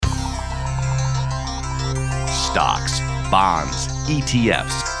Stocks, bonds,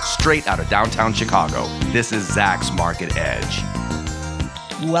 ETFs, straight out of downtown Chicago. This is Zach's Market Edge.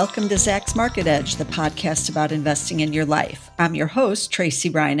 Welcome to Zach's Market Edge, the podcast about investing in your life. I'm your host, Tracy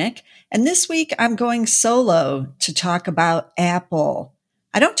Reinick, and this week I'm going solo to talk about Apple.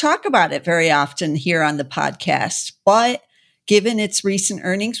 I don't talk about it very often here on the podcast, but given its recent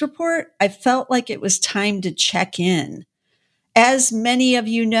earnings report, I felt like it was time to check in. As many of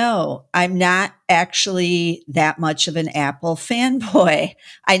you know, I'm not actually that much of an Apple fanboy.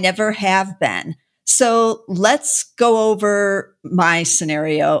 I never have been. So let's go over my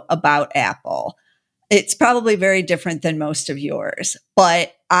scenario about Apple. It's probably very different than most of yours,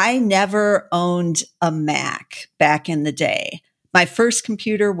 but I never owned a Mac back in the day. My first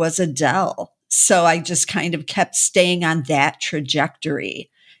computer was a Dell. So I just kind of kept staying on that trajectory.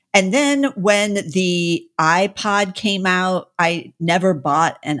 And then when the iPod came out, I never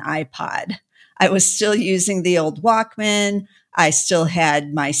bought an iPod. I was still using the old Walkman. I still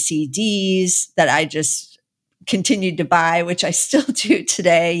had my CDs that I just continued to buy, which I still do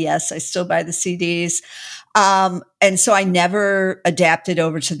today. Yes, I still buy the CDs. And so I never adapted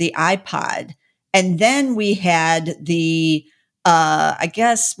over to the iPod. And then we had the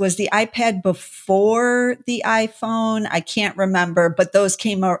was the iPad before the iPhone? I can't remember, but those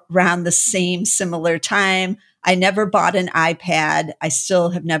came around the same similar time. I never bought an iPad. I still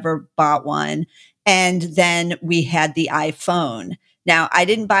have never bought one. And then we had the iPhone. Now, I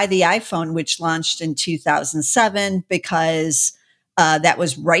didn't buy the iPhone, which launched in 2007, because that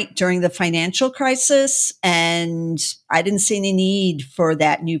was right during the financial crisis. And I didn't see any need for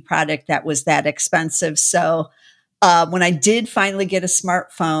that new product that was that expensive. So when I did finally get a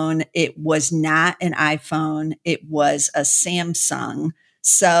smartphone, it was not an iPhone. It was a Samsung.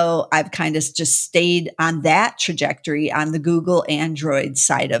 So I've kind of just stayed on that trajectory on the Google Android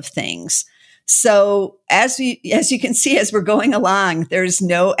side of things. So as you can see, as we're going along, there's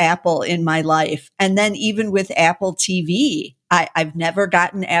no Apple in my life. And then even with Apple TV, I've never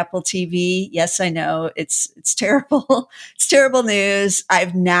gotten Apple TV. Yes, I know it's terrible. It's terrible news.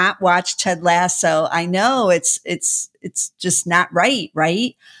 I've not watched Ted Lasso. I know it's just not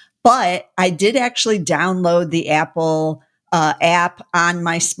right? But I did actually download the Apple app on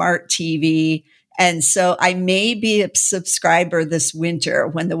my smart TV. And so I may be a subscriber this winter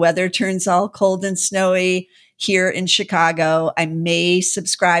when the weather turns all cold and snowy here in Chicago. I may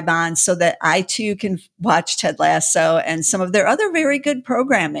subscribe on so that I too can watch Ted Lasso and some of their other very good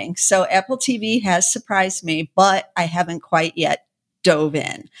programming. So Apple TV has surprised me, but I haven't quite yet dove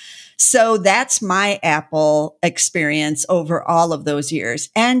in. So that's my Apple experience over all of those years.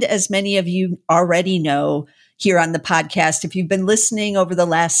 And as many of you already know, here on the podcast, if you've been listening over the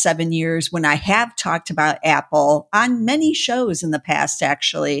last 7 years, when I have talked about Apple on many shows in the past,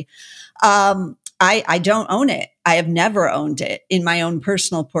 actually, I don't own it. I have never owned it in my own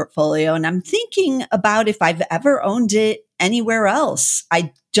personal portfolio. And I'm thinking about if I've ever owned it anywhere else.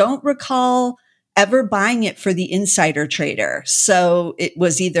 I don't recall ever buying it for the insider trader. So it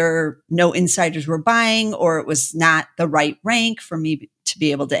was either no insiders were buying, or it was not the right rank for me to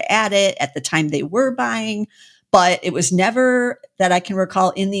be able to add it at the time they were buying. But it was never that I can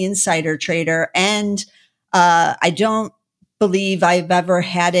recall in the insider trader. And I don't believe I've ever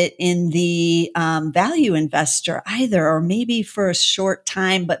had it in the value investor either, or maybe for a short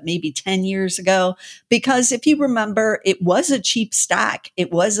time, but maybe 10 years ago. Because if you remember, it was a cheap stock.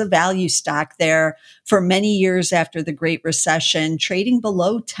 It was a value stock there for many years after the Great Recession, trading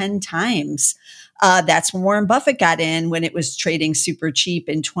below 10 times. That's when Warren Buffett got in, when it was trading super cheap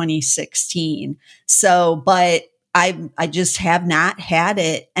in 2016. So, but I just have not had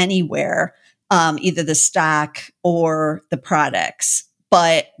it anywhere, either the stock or the products.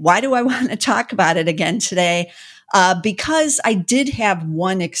 But why do I want to talk about it again today? Because I did have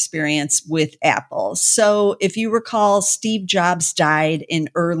one experience with Apple. So if you recall, Steve Jobs died in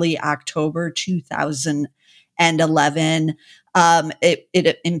early October 2011.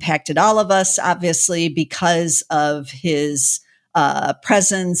 It impacted all of us, obviously, because of his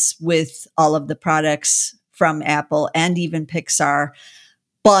presence with all of the products from Apple and even Pixar.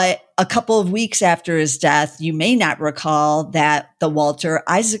 But a couple of weeks after his death, you may not recall that the Walter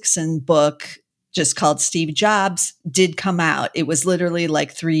Isaacson book, just called Steve Jobs, did come out. It was literally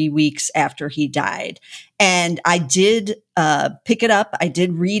like 3 weeks after he died. And I did pick it up. I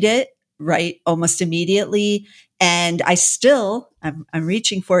did read it, right, almost immediately. And I'm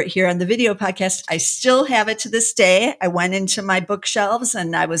reaching for it here on the video podcast. I still have it to this day. I went into my bookshelves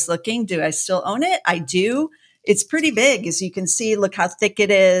and I was looking, do I still own it? I do. It's pretty big. As you can see, look how thick it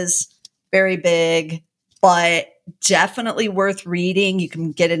is. Very big. But definitely worth reading. You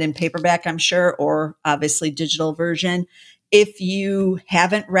can get it in paperback, I'm sure, or obviously digital version. If you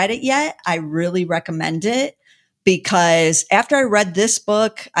haven't read it yet, I really recommend it because after I read this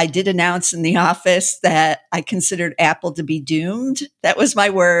book, I did announce in the office that I considered Apple to be doomed. That was my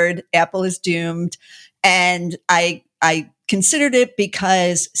word. Apple is doomed. And I considered it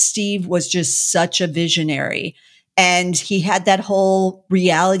because Steve was just such a visionary. And he had that whole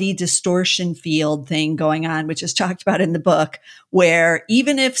reality distortion field thing going on, which is talked about in the book, where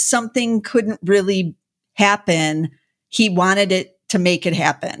even if something couldn't really happen, he wanted it to make it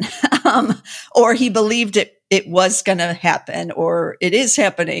happen. Or he believed it was going to happen, or it is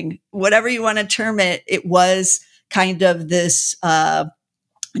happening, whatever you want to term it. It was kind of this,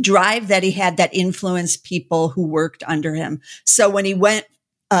 drive that he had that influenced people who worked under him. So when he went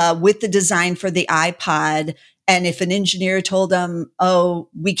with the design for the iPod, and if an engineer told him, "Oh,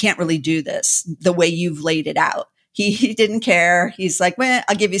 we can't really do this the way you've laid it out," he didn't care. He's like, "Well,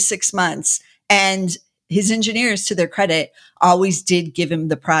 I'll give you 6 months." And his engineers, to their credit, always did give him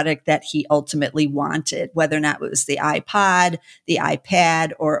the product that he ultimately wanted, whether or not it was the iPod, the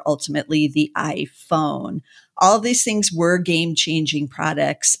iPad, or ultimately the iPhone. All of these things were game-changing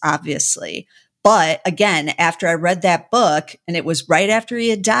products, obviously. But again, after I read that book, and it was right after he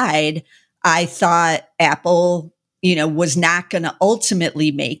had died, I thought Apple, was not going to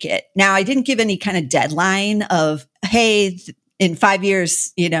ultimately make it. Now, I didn't give any kind of deadline of, hey, in 5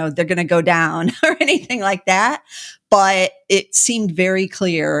 years, they're going to go down or anything like that. But it seemed very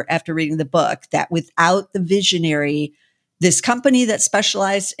clear after reading the book that without the visionary, this company that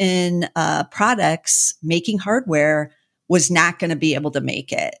specialized in products, making hardware, was not going to be able to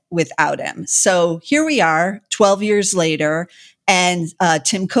make it without him. So here we are 12 years later, and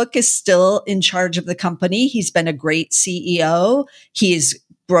Tim Cook is still in charge of the company. He's been a great CEO. He's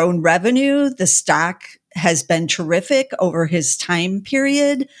grown revenue. The stock has been terrific over his time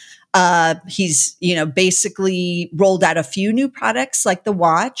period. He's, basically rolled out a few new products like the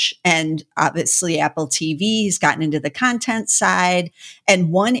watch and obviously Apple TV. He's gotten into the content side.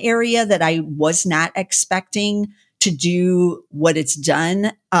 And one area that I was not expecting to do what it's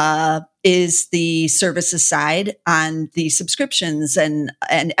done, is the services side on the subscriptions and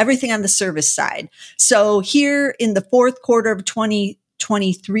everything on the service side. So here in the fourth quarter of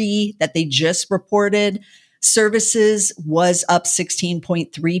 2023 that they just reported, services was up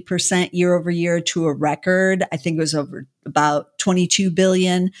 16.3% year over year to a record. I think it was over about 22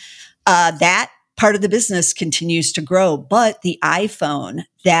 billion. That part of the business continues to grow, but the iPhone,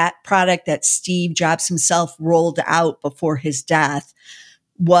 that product that Steve Jobs himself rolled out before his death,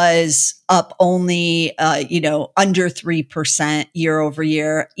 was up only, under 3% year over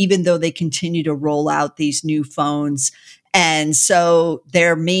year, even though they continue to roll out these new phones. And so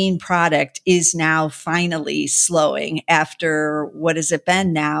their main product is now finally slowing after, what has it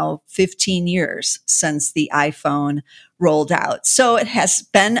been now, 15 years since the iPhone rolled out. So it has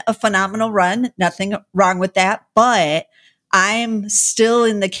been a phenomenal run. Nothing wrong with that. But I'm still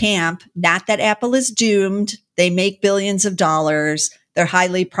in the camp, not that Apple is doomed. They make billions of dollars. They're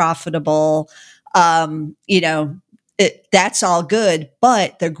highly profitable. That's all good,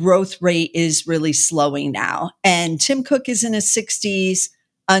 but the growth rate is really slowing now. And Tim Cook is in his 60s,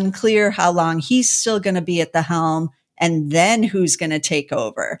 unclear how long he's still going to be at the helm, and then who's going to take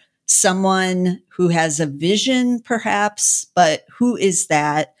over. Someone who has a vision, perhaps, but who is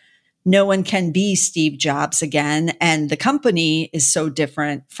that? No one can be Steve Jobs again. And the company is so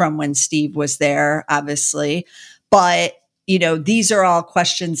different from when Steve was there, obviously. But these are all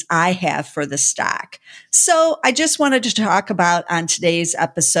questions I have for the stock. So I just wanted to talk about on today's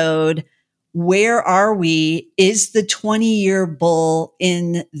episode, where are we? Is the 20-year bull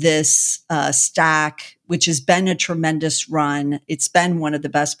in this stock, which has been a tremendous run? It's been one of the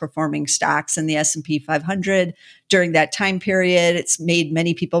best performing stocks in the S&P 500 during that time period. It's made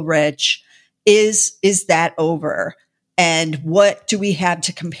many people rich. Is that over? And what do we have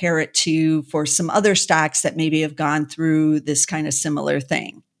to compare it to for some other stocks that maybe have gone through this kind of similar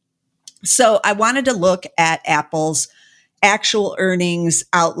thing? So I wanted to look at Apple's actual earnings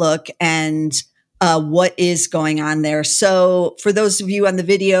outlook and what is going on there. So for those of you on the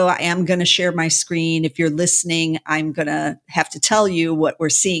video, I am going to share my screen. If you're listening, I'm going to have to tell you what we're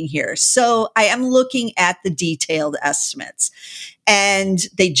seeing here. So I am looking at the detailed estimates, and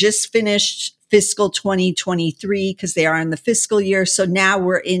they just finished fiscal 2023 because they are in the fiscal year. So now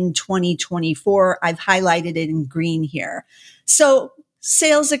we're in 2024. I've highlighted it in green here. So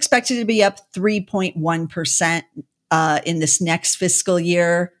sales expected to be up 3.1% in this next fiscal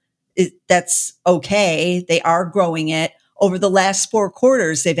year. That's okay. They are growing it. Over the last 4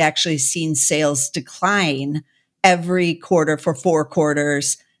 quarters, they've actually seen sales decline every quarter for 4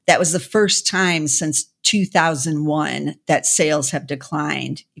 quarters. That was the first time since 2001 that sales have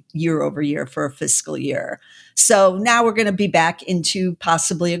declined year over year for a fiscal year. So now we're going to be back into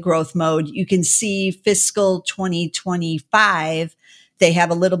possibly a growth mode. You can see fiscal 2025, they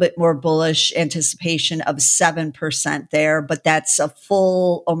have a little bit more bullish anticipation of 7% there, but that's a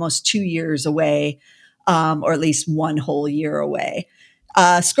full almost 2 years away, or at least one whole year away.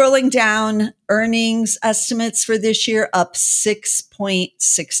 Scrolling down, earnings estimates for this year up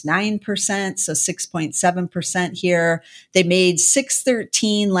 6.69%, so 6.7% here. They made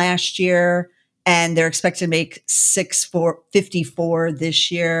 613 last year, and they're expected to make 654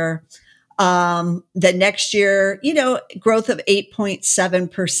 this year. The next year, growth of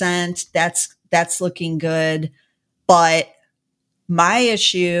 8.7%. That's looking good, but my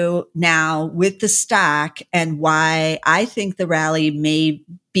issue now with the stock and why I think the rally may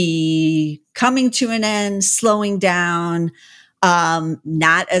be coming to an end, slowing down,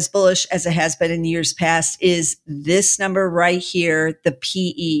 not as bullish as it has been in years past, is this number right here, the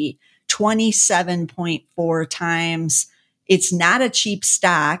PE, 27.4 times. It's not a cheap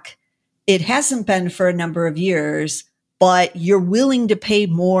stock. It hasn't been for a number of years, but you're willing to pay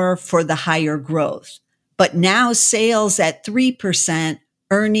more for the higher growth. But now sales at 3%,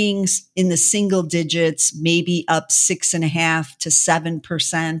 earnings in the single digits, maybe up 6.5% to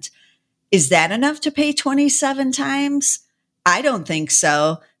 7%. Is that enough to pay 27 times? I don't think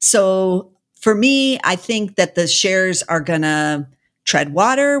so. So for me, I think that the shares are going to tread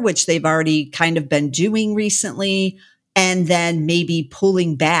water, which they've already kind of been doing recently, and then maybe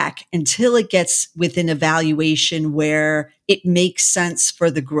pulling back until it gets within a valuation where it makes sense for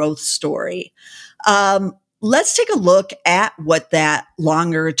the growth story. Let's take a look at what that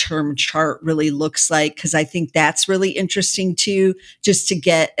longer term chart really looks like, because I think that's really interesting too, just to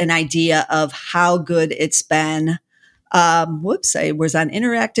get an idea of how good it's been. I was on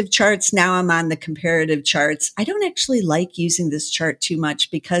interactive charts. Now I'm on the comparative charts. I don't actually like using this chart too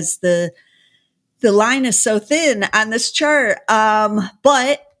much because the line is so thin on this chart,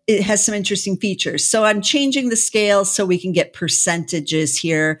 but it has some interesting features. So I'm changing the scale so we can get percentages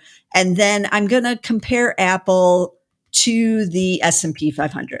here. And then I'm going to compare Apple to the S&P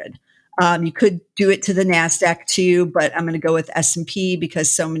 500. You could do it to the NASDAQ too, but I'm going to go with S&P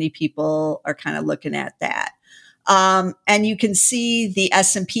because so many people are kind of looking at that. And you can see the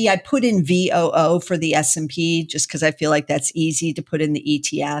S&P. I put in VOO for the S&P just because I feel like that's easy to put in the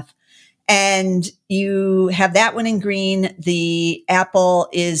ETF. And you have that one in green. The Apple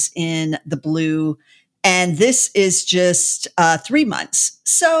is in the blue. And this is just 3 months.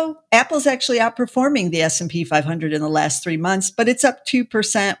 So Apple's actually outperforming the S&P 500 in the last 3 months, but it's up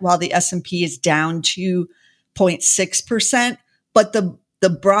 2% while the S&P is down 2.6%. But the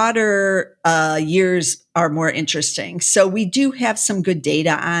broader years are more interesting. So we do have some good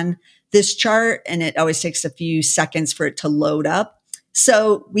data on this chart, and it always takes a few seconds for it to load up.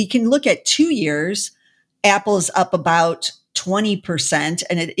 So we can look at 2 years. Apple's up about 20%,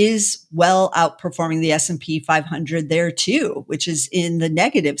 and it is well outperforming the S&P 500 there too, which is in the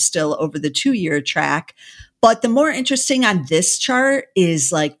negative still over the 2-year track. But the more interesting on this chart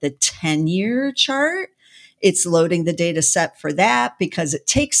is like the 10-year chart. It's loading the data set for that because it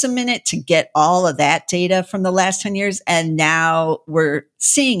takes a minute to get all of that data from the last 10 years. And now we're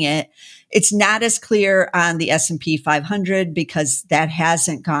seeing it. It's not as clear on the S&P 500 because that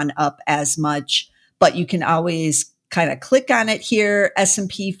hasn't gone up as much, but you can always kind of click on it here.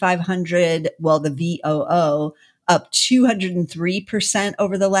 S&P 500, well, the VOO up 203%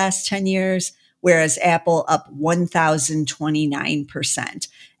 over the last 10 years, whereas Apple up 1,029%.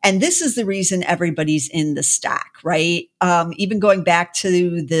 And this is the reason everybody's in the stock, right? Even going back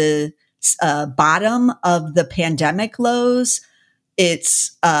to the bottom of the pandemic lows,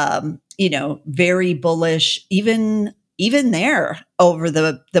 it's, very bullish, even there over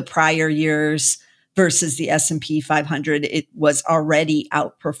the prior years versus the S&P 500. It was already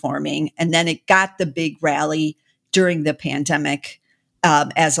outperforming. And then it got the big rally during the pandemic,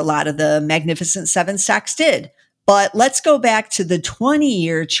 as a lot of the Magnificent Seven stocks did. But let's go back to the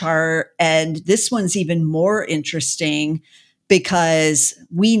 20-year chart. And this one's even more interesting because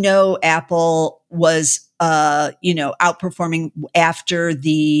we know Apple was, outperforming after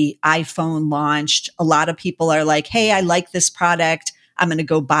the iPhone launched. A lot of people are like, hey, I like this product. I'm going to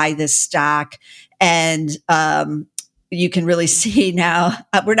go buy this stock. And you can really see now,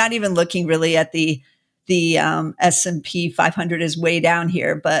 we're not even looking really at the S&P 500 is way down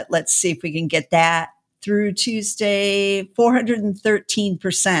here, but let's see if we can get that through Tuesday,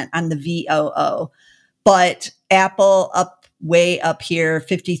 413% on the VOO. But Apple up way up here,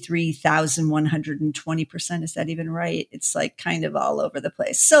 53,120%. Is that even right? It's like kind of all over the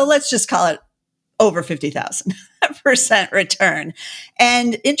place. So let's just call it over 50,000% return.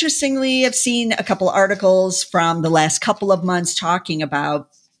 And interestingly, I've seen a couple articles from the last couple of months talking about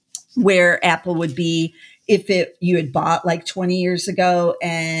where Apple would be if you had bought like 20 years ago.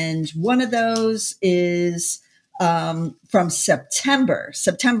 And one of those is from September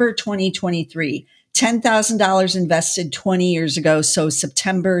 2023. $10,000 invested 20 years ago. So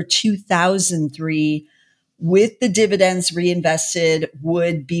September 2003, with the dividends reinvested,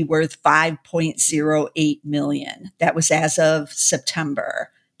 would be worth $5.08 million. That was as of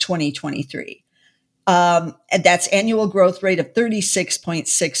September 2023. And that's annual growth rate of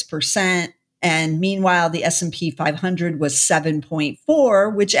 36.6%. And meanwhile, the S&P 500 was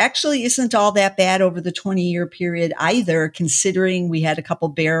 7.4, which actually isn't all that bad over the 20-year period either, considering we had a couple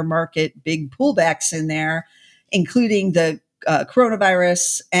bear market big pullbacks in there, including the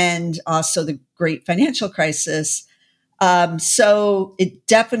coronavirus and also the great financial crisis. So it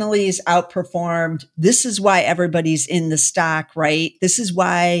definitely is outperformed. This is why everybody's in the stock, right? This is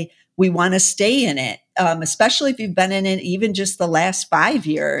why we want to stay in it, especially if you've been in it even just the last 5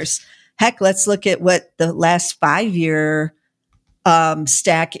 years. Heck, let's look at what the last 5-year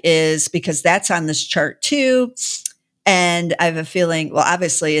stack is, because that's on this chart too. And I have a feeling, well,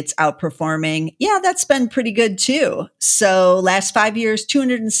 obviously it's outperforming. Yeah, that's been pretty good too. So last 5 years,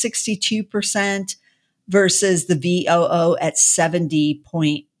 262% versus the VOO at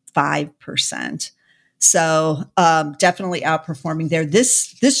 70.5%. So definitely outperforming there.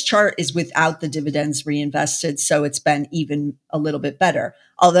 This chart is without the dividends reinvested, so it's been even a little bit better.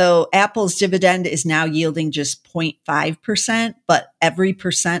 Although Apple's dividend is now yielding just 0.5%, but every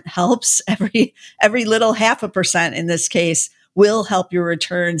percent helps. Every little 0.5% in this case will help your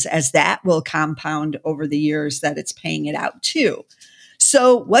returns, as that will compound over the years that it's paying it out too.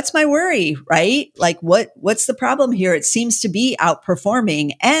 So what's my worry, right? Like what's the problem here? It seems to be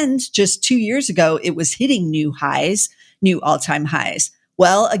outperforming. And just 2 years ago, it was hitting new all-time highs.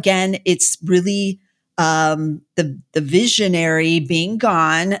 Well, again, it's really the visionary being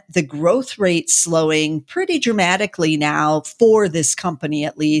gone, the growth rate slowing pretty dramatically now for this company,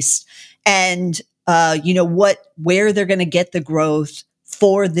 at least. And where they're going to get the growth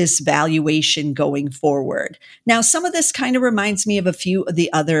for this valuation going forward. Now, some of this kind of reminds me of a few of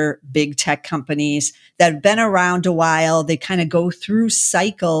the other big tech companies that have been around a while. They kind of go through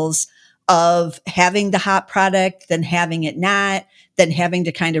cycles of having the hot product, then having it not, then having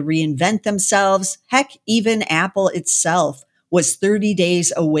to kind of reinvent themselves. Heck, even Apple itself was 30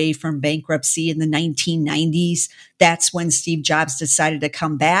 days away from bankruptcy in the 1990s. That's when Steve Jobs decided to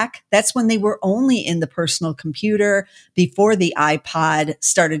come back. That's when they were only in the personal computer before the iPod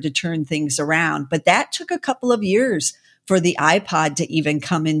started to turn things around. But that took a couple of years for the iPod to even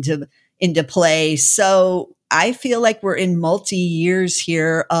come into play. So I feel like we're in multi-years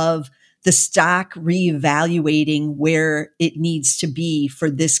here of the stock reevaluating where it needs to be for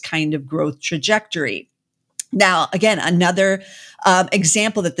this kind of growth trajectory. Now, again, another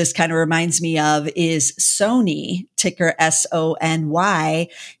example that this kind of reminds me of is Sony, ticker SONY.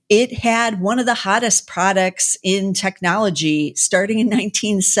 It had one of the hottest products in technology starting in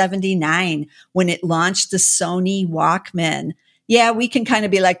 1979 when it launched the Sony Walkman. Yeah, we can kind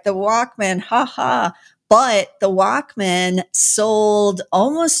of be like the Walkman, haha. But the Walkman sold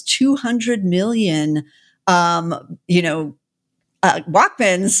almost 200 million,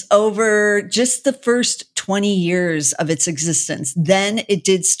 Walkmans over just the first 20 years of its existence. Then it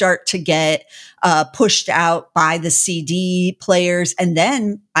did start to get pushed out by the CD players, and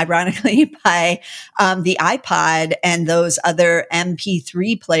then ironically by the iPod and those other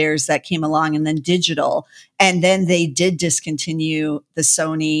MP3 players that came along, and then digital. And then they did discontinue the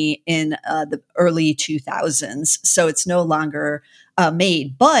Sony in the early 2000s. So it's no longer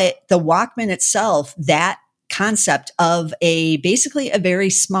made. But the Walkman itself, that concept of basically a very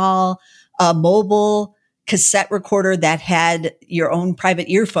small mobile cassette recorder that had your own private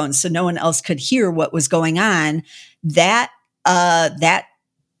earphones so no one else could hear what was going on, that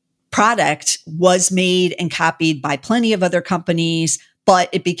product was made and copied by plenty of other companies, but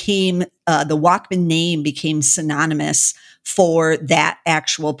it became the Walkman name became synonymous for that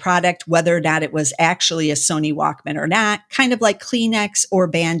actual product, whether or not it was actually a Sony Walkman or not, kind of like Kleenex or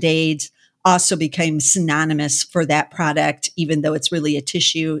Band-Aids also became synonymous for that product, even though it's really a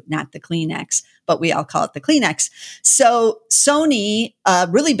tissue, not the Kleenex, but we all call it the Kleenex. So Sony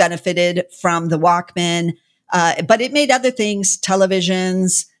really benefited from the Walkman, but it made other things,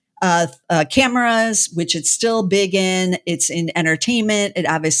 televisions, cameras, which it's still big in. It's in entertainment. It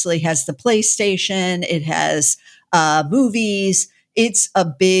obviously has the PlayStation. It has movies. It's a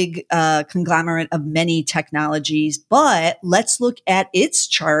big conglomerate of many technologies, but let's look at its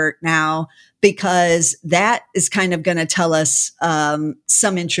chart now, because that is kind of going to tell us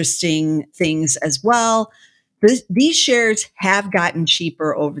some interesting things as well. These shares have gotten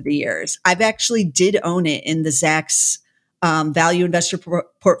cheaper over the years. I've actually did own it in the Zacks value investor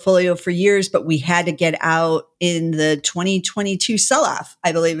portfolio for years, but we had to get out in the 2022 sell-off,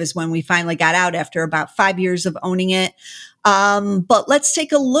 I believe is when we finally got out after about 5 years of owning it. But let's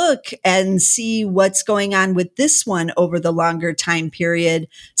take a look and see what's going on with this one over the longer time period.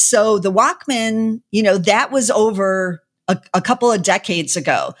 So the Walkman, that was over a couple of decades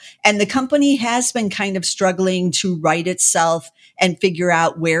ago. And the company has been kind of struggling to right itself and figure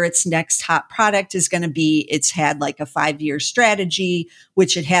out where its next hot product is going to be. It's had like a 5-year strategy,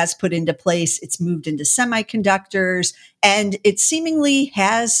 which it has put into place. It's moved into semiconductors, and it seemingly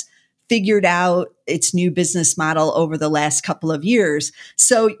has figured out its new business model over the last couple of years.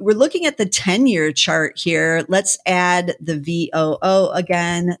 So we're looking at the 10-year chart here. Let's add the VOO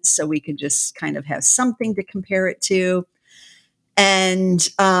again so we can just kind of have something to compare it to. And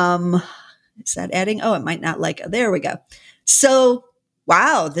is that adding? Oh, it might not there we go. So,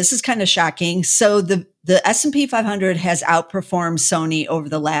 wow, this is kind of shocking. So the S&P 500 has outperformed Sony over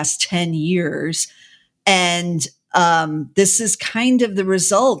the last 10 years. And this is kind of the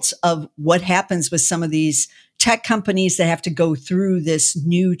result of what happens with some of these tech companies that have to go through this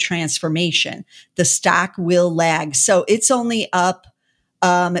new transformation. The stock will lag. So it's only up,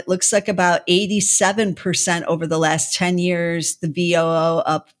 it looks like about 87% over the last 10 years. The VOO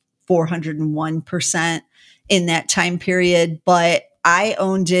up 401% in that time period. But I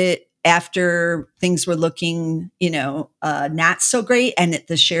owned it after things were looking, not so great, and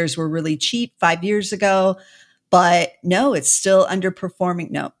the shares were really cheap 5 years ago. But no, it's still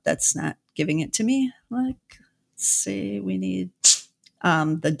underperforming. No, that's not giving it to me. Let's see, we need,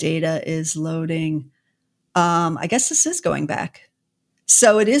 the data is loading. I guess this is going back.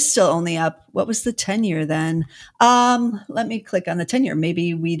 So it is still only up. What was the 10-year then? Let me click on the 10-year.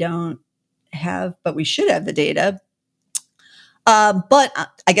 Maybe we don't have, but we should have the data. But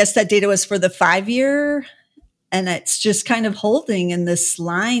I guess that data was for the 5-year, and it's just kind of holding in this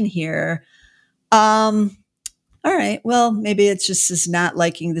line here. All right. Well, maybe it's just is not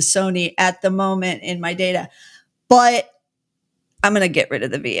liking the Sony at the moment in my data, but I'm going to get rid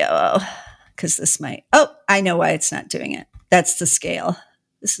of the VOO because this might, I know why it's not doing it. That's the scale.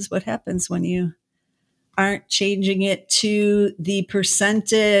 This is what happens when you aren't changing it to the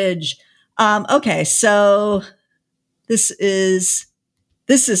percentage. Okay. So this is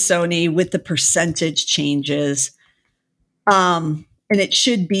Sony with the percentage changes. And it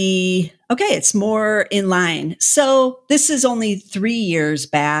should be, okay, it's more in line. So this is only 3 years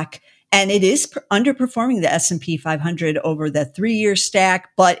back, and it is underperforming the S&P 500 over the 3-year stack,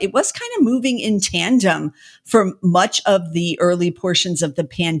 but it was kind of moving in tandem for much of the early portions of the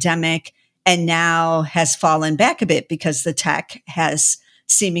pandemic, and now has fallen back a bit because the tech has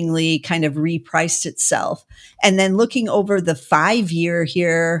seemingly kind of repriced itself. And then looking over the 5-year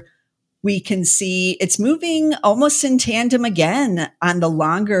here, we can see it's moving almost in tandem again on the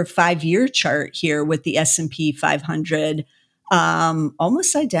longer 5-year chart here with the S&P 500,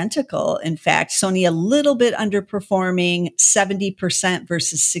 almost identical. In fact, Sony a little bit underperforming, 70%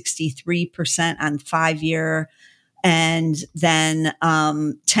 versus 63% on 5-year. And then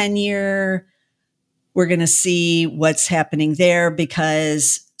 10-year, we're going to see what's happening there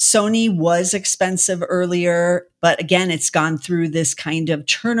because Sony was expensive earlier, but again, it's gone through this kind of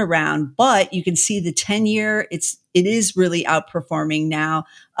turnaround. But you can see the 10-year, it is really outperforming now,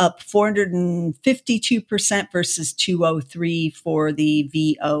 up 452% versus 203 for the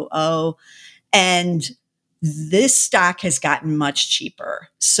VOO. And this stock has gotten much cheaper.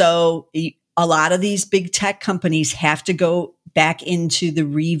 So a lot of these big tech companies have to go back into the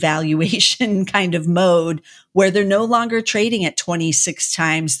revaluation kind of mode where they're no longer trading at 26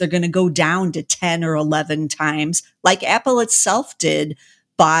 times. They're going to go down to 10 or 11 times like Apple itself did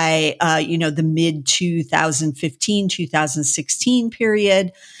by, the mid 2015, 2016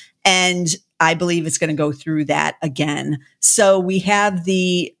 period. And I believe it's going to go through that again. So we have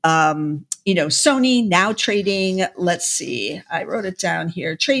the, Sony now trading, let's see, I wrote it down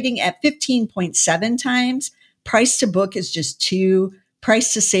here, trading at 15.7 times. Price to book is just 2.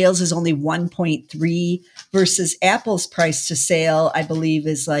 Price to sales is only 1.3 versus Apple's price to sale, I believe,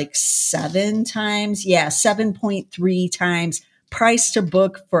 is like 7 times. Yeah, 7.3 times. Price to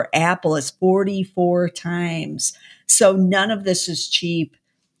book for Apple is 44 times. So none of this is cheap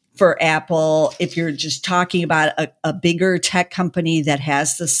for Apple if you're just talking about a bigger tech company that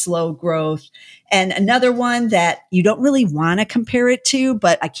has the slow growth. And another one that you don't really want to compare it to,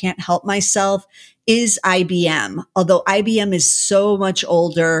 but I can't help myself, is IBM. Although IBM is so much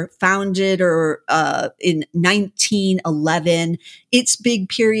older, founded in 1911. Its big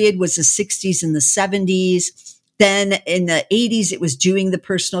period was the 60s and the 70s. Then in the 80s, it was doing the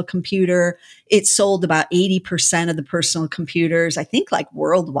personal computer. It sold about 80% of the personal computers, I think like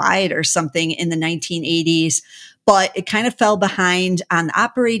worldwide or something in the 1980s. But it kind of fell behind on the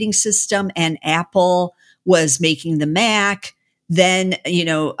operating system, and Apple was making the Mac. Then,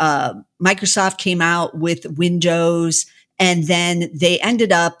 Microsoft came out with Windows, and then they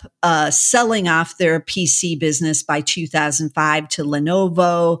ended up selling off their PC business by 2005 to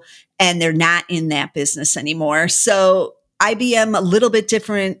Lenovo, and they're not in that business anymore. So IBM, a little bit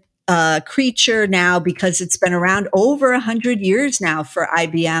different creature now because it's been around over 100 years now for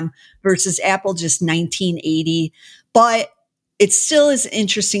IBM versus Apple, just 1980. But it still is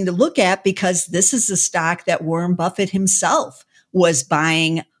interesting to look at because this is a stock that Warren Buffett himself was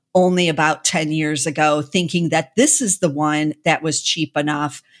buying only about 10 years ago, thinking that this is the one that was cheap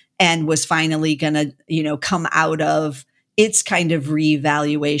enough and was finally going to, come out of its kind of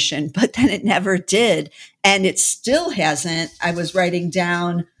reevaluation, but then it never did. And it still hasn't. I was writing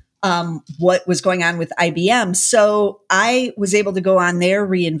down what was going on with IBM. So I was able to go on their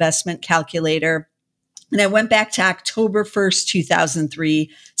reinvestment calculator, and I went back to October 1st,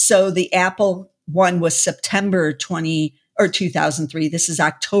 2003. So the Apple one was September 2003. This is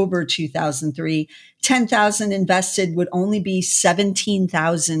October 2003. 10,000 invested would only be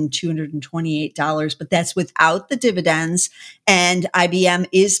 $17,228, but that's without the dividends. And IBM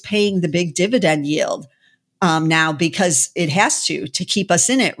is paying the big dividend yield now because it has to keep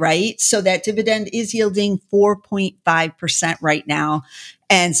us in it, right? So that dividend is yielding 4.5% right now.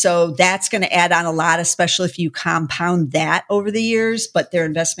 And so that's going to add on a lot, especially if you compound that over the years, but their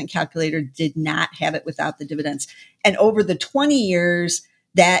investment calculator did not have it without the dividends. And over the 20 years,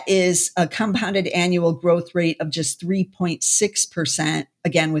 that is a compounded annual growth rate of just 3.6%,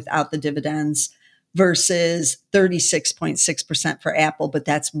 again, without the dividends, versus 36.6% for Apple, but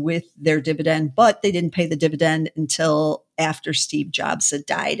that's with their dividend. But they didn't pay the dividend until after Steve Jobs had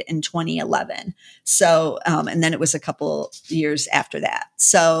died in 2011. So, and then it was a couple years after that.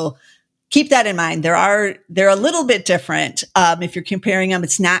 So keep that in mind. They're a little bit different. If you're comparing them,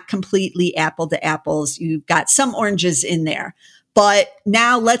 it's not completely apple to apples. You've got some oranges in there. But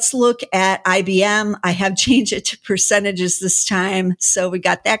now let's look at IBM. I have changed it to percentages this time. So we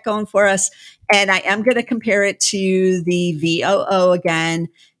got that going for us. And I am going to compare it to the VOO again.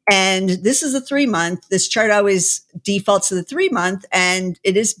 And this is a 3-month. This chart always defaults to the 3-month, and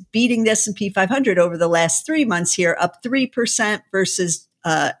it is beating the S&P 500 over the last 3 months here, up 3% versus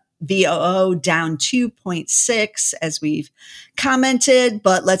VOO down 2.6 as we've commented.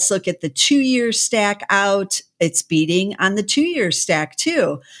 But let's look at the 2-year stack out. It's beating on the 2-year stack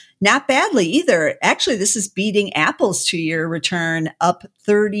too. Not badly either. Actually, this is beating Apple's 2-year return, up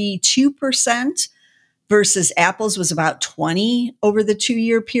 32% versus Apple's was about 20 over the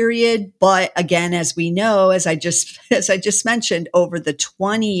 2-year period. But again, as we know, as I just mentioned, over the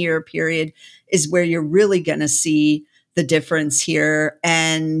 20-year period is where you're really going to see the difference here.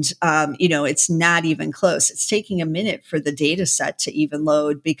 And, it's not even close. It's taking a minute for the data set to even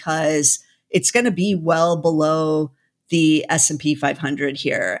load because it's going to be well below the S&P 500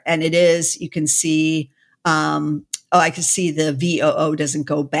 here. And it is, you can see, I can see the VOO doesn't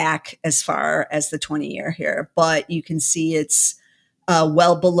go back as far as the 20-year here, but you can see it's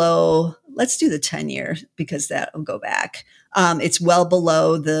well below, let's do the 10-year because that will go back. It's well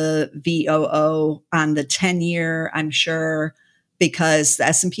below the VOO on the 10-year, I'm sure, because the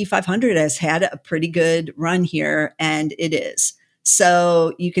S&P 500 has had a pretty good run here, and it is.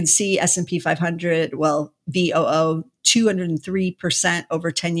 So you can see S&P 500, VOO, 203%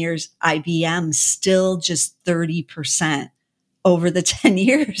 over 10 years. IBM still just 30% over the 10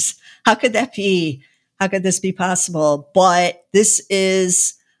 years. How could that be? How could this be possible? But this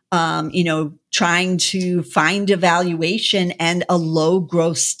is, trying to find a valuation and a low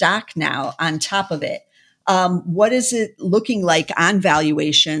growth stock now on top of it. What is it looking like on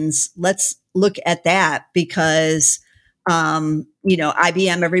valuations? Let's look at that because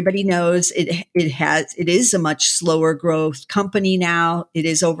IBM, everybody knows it is a much slower growth company now. It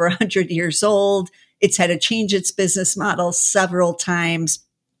is over 100 years old. It's had to change its business model several times.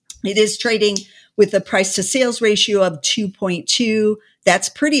 It is trading with a price to sales ratio of 2.2. That's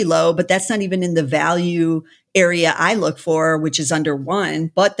pretty low, but that's not even in the value area I look for, which is under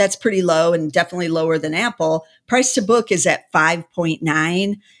 1, but that's pretty low and definitely lower than Apple. Price to book is at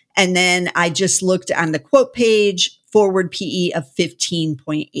 5.9. And then I just looked on the quote page, forward PE of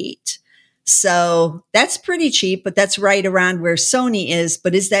 15.8. So that's pretty cheap, but that's right around where Sony is.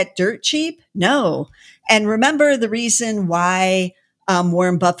 But is that dirt cheap? No. And remember the reason why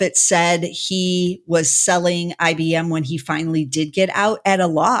Warren Buffett said he was selling IBM when he finally did get out at a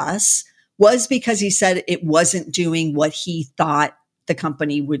loss was because he said it wasn't doing what he thought the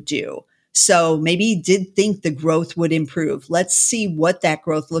company would do. So maybe he did think the growth would improve. Let's see what that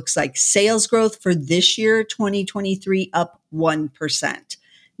growth looks like. Sales growth for this year, 2023, up 1%.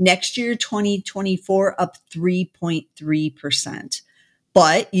 Next year, 2024, up 3.3%.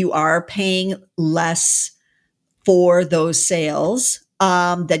 But you are paying less for those sales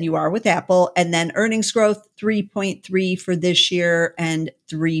than you are with Apple. And then earnings growth, 3.3 for this year and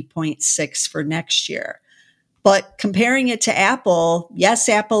 3.6 for next year. But comparing it to Apple, yes,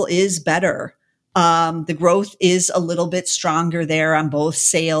 Apple is better. The growth is a little bit stronger there on both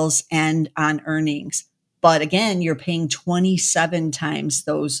sales and on earnings. But again, you're paying 27 times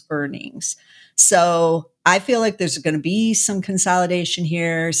those earnings. So I feel like there's going to be some consolidation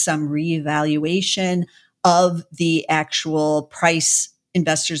here, some reevaluation of the actual price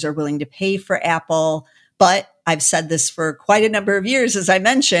investors are willing to pay for Apple. But I've said this for quite a number of years, as I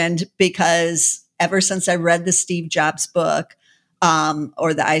mentioned, because ever since I read the Steve Jobs book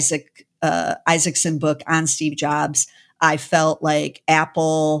or the Isaacson book on Steve Jobs, I felt like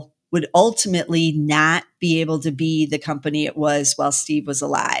Apple would ultimately not be able to be the company it was while Steve was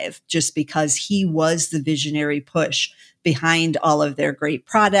alive, just because he was the visionary push behind all of their great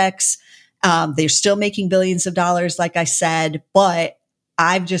products. They're still making billions of dollars, like I said, but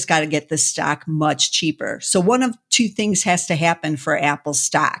I've just got to get this stock much cheaper. So one of two things has to happen for Apple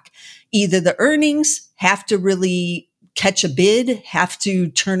stock. Either the earnings have to really catch a bid, have to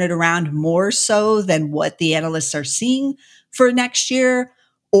turn it around more so than what the analysts are seeing for next year,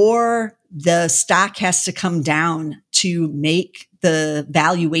 or the stock has to come down to make the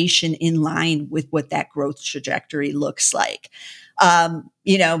valuation in line with what that growth trajectory looks like.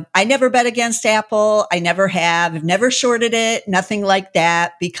 I never bet against Apple. I never have, never shorted it, nothing like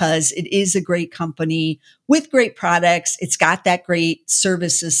that, because it is a great company with great products. It's got that great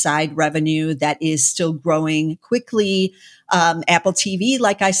services side revenue that is still growing quickly. Apple TV,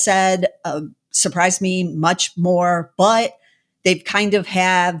 like I said, surprised me much more, but they've kind of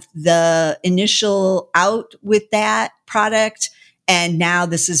have the initial out with that product. And now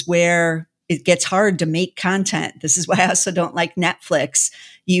this is where it gets hard to make content. This is why I also don't like Netflix.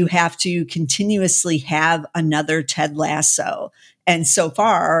 You have to continuously have another Ted Lasso. And so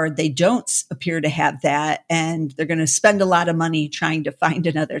far, they don't appear to have that. And they're going to spend a lot of money trying to find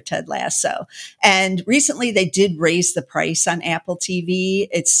another Ted Lasso. And recently, they did raise the price on Apple TV.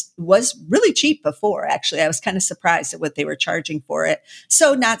 It was really cheap before, actually. I was kind of surprised at what they were charging for it.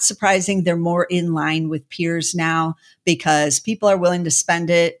 So not surprising, they're more in line with peers now because people are willing to spend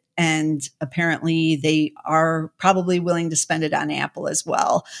it. And apparently they are probably willing to spend it on Apple as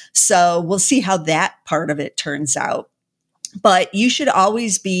well. So we'll see how that part of it turns out. But you should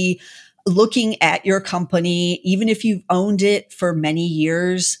always be looking at your company, even if you've owned it for many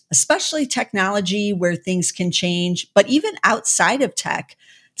years, especially technology where things can change. But even outside of tech,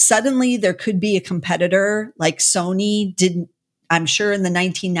 suddenly there could be a competitor like Sony didn't, I'm sure in the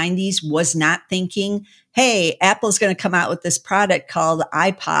 1990s was not thinking, hey, Apple's going to come out with this product called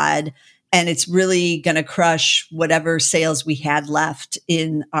iPod, and it's really going to crush whatever sales we had left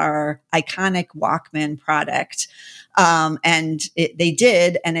in our iconic Walkman product. They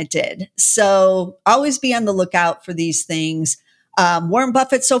did, and it did. So always be on the lookout for these things. Warren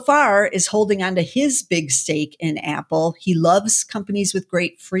Buffett so far is holding on to his big stake in Apple. He loves companies with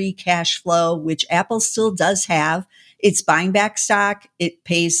great free cash flow, which Apple still does have. It's buying back stock. It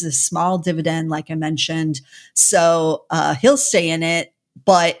pays a small dividend, like I mentioned. So he'll stay in it.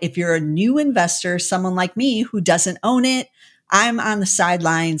 But if you're a new investor, someone like me who doesn't own it, I'm on the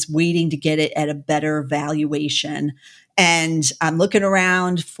sidelines waiting to get it at a better valuation. And I'm looking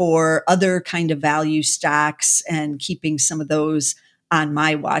around for other kind of value stocks and keeping some of those on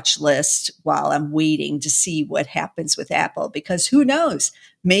my watch list while I'm waiting to see what happens with Apple, because who knows,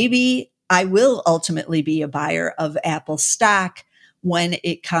 maybe I will ultimately be a buyer of Apple stock when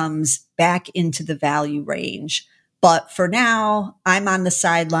it comes back into the value range. But for now, I'm on the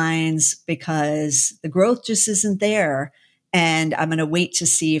sidelines because the growth just isn't there. And I'm going to wait to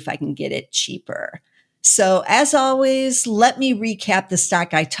see if I can get it cheaper. So as always, let me recap the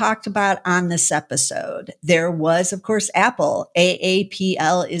stock I talked about on this episode. There was, of course, Apple.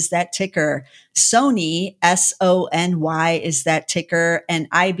 AAPL is that ticker. Sony, SONY is that ticker. And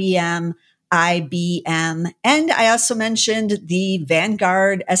IBM, IBM. And I also mentioned the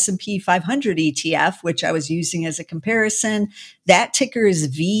Vanguard S&P 500 ETF, which I was using as a comparison. That ticker is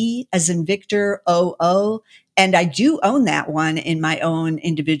V as in Victor, OO. And I do own that one in my own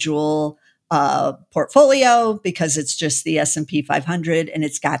individual portfolio because it's just the S&P 500 and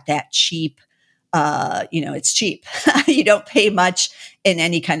it's got that cheap, it's cheap. You don't pay much in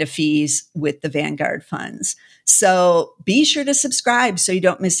any kind of fees with the Vanguard funds. So be sure to subscribe so you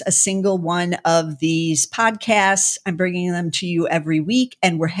don't miss a single one of these podcasts. I'm bringing them to you every week,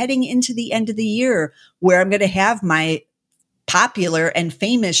 and we're heading into the end of the year where I'm going to have my popular and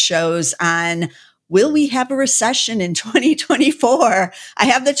famous shows on will we have a recession in 2024? I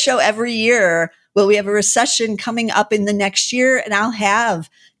have that show every year. Will we have a recession coming up in the next year? And I'll have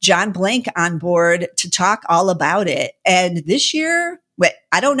John Blank on board to talk all about it. And this year,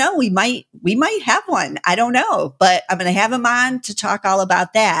 I don't know. We might have one. I don't know, but I'm going to have him on to talk all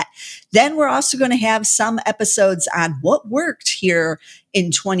about that. Then we're also going to have some episodes on what worked here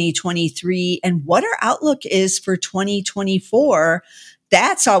in 2023 and what our outlook is for 2024.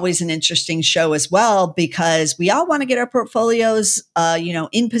 That's always an interesting show as well, because we all want to get our portfolios,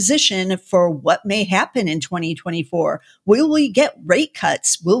 in position for what may happen in 2024. Will we get rate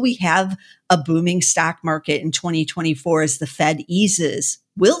cuts? Will we have a booming stock market in 2024 as the Fed eases?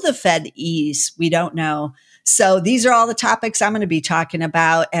 Will the Fed ease? We don't know. So these are all the topics I'm going to be talking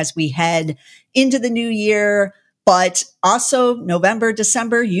about as we head into the new year. But also November,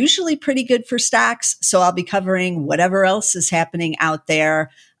 December, usually pretty good for stocks. So I'll be covering whatever else is happening out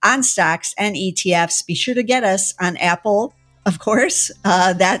there on stocks and ETFs. Be sure to get us on Apple, of course.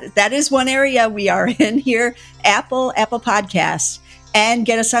 That is one area we are in here. Apple Podcasts. And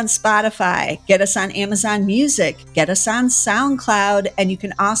get us on Spotify. Get us on Amazon Music. Get us on SoundCloud. And you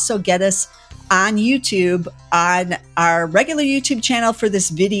can also get us on YouTube, on our regular YouTube channel for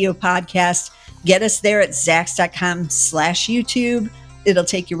this video podcast. Get us there at Zacks.com/YouTube. It'll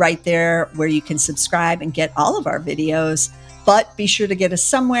take you right there where you can subscribe and get all of our videos. But be sure to get us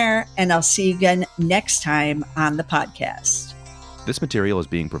somewhere, and I'll see you again next time on the podcast. This material is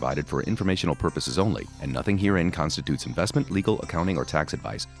being provided for informational purposes only, and nothing herein constitutes investment, legal, accounting, or tax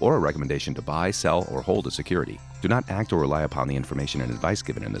advice, or a recommendation to buy, sell, or hold a security. Do not act or rely upon the information and advice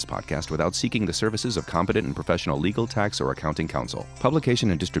given in this podcast without seeking the services of competent and professional legal, tax, or accounting counsel.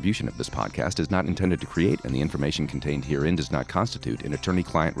 Publication and distribution of this podcast is not intended to create, and the information contained herein does not constitute an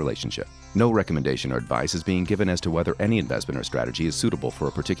attorney-client relationship. No recommendation or advice is being given as to whether any investment or strategy is suitable for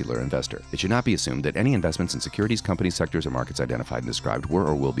a particular investor. It should not be assumed that any investments in securities, companies, sectors, or markets identified and described were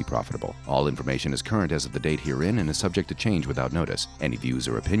or will be profitable. All information is current as of the date herein and is subject to change without notice. Any views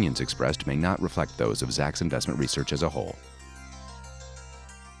or opinions expressed may not reflect those of Zacks Investment Research as a whole.